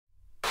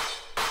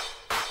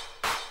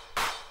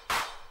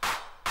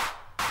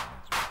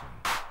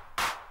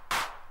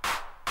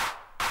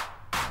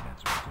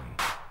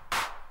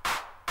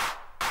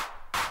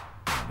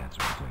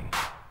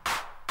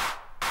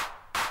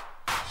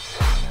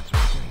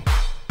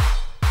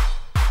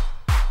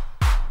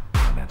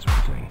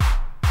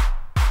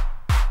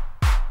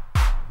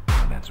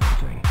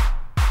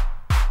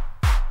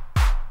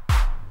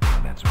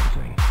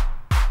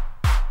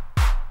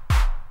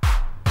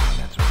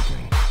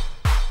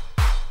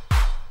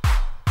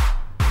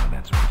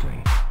that sort of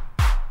thing.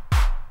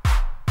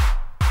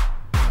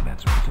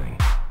 That sort of thing.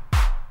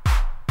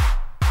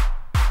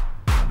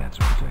 That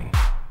sort of thing.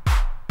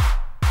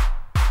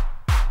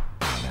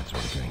 That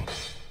sort of thing.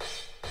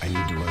 I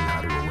need to learn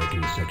how to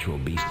awaken the sexual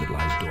beast that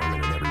lies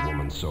dormant in every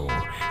woman's soul,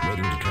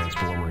 waiting to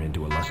transform her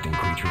into a lusting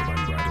creature of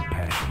unbridled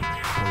passion,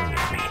 pulling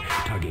at me,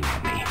 tugging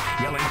at me,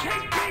 yelling,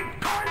 "Take me,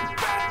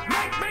 corn-fed,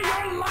 make me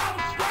your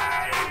love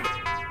slave!"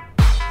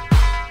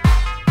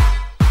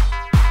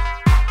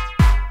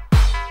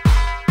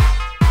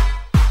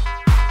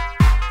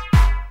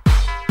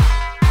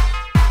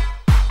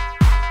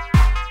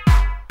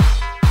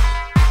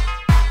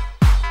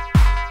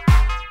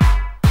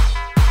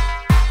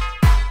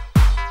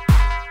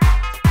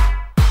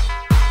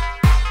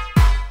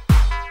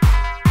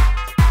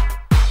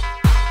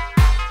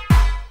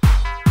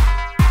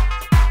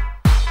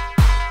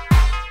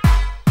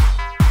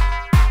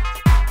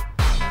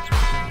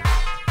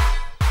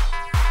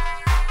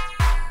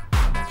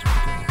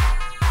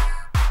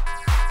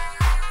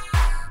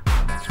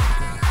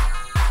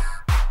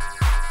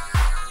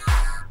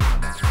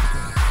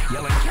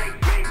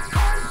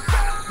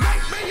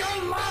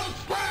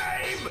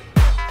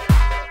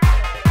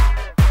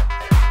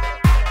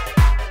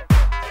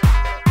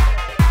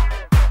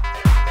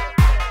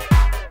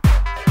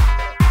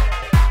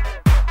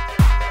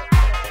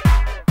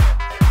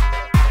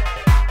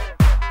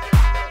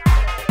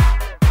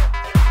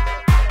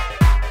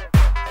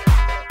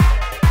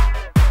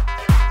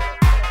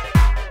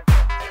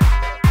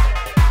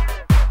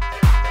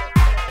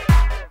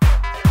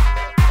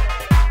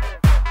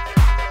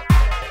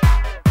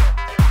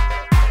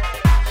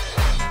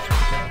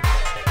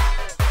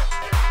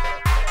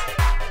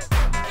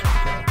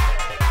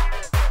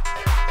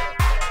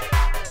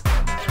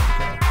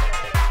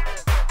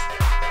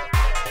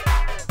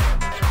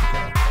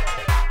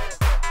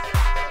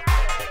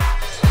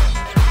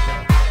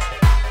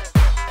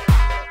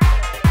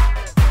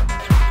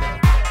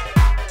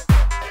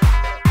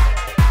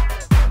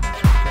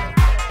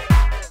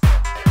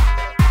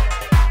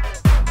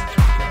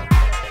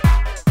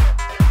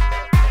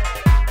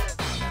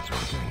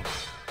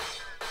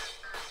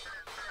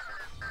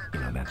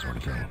 That sort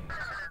of thing.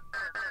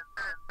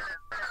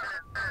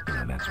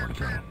 That sort of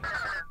thing.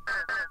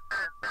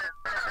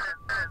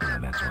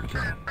 That sort of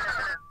thing.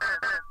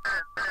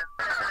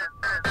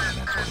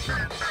 That sort of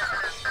thing.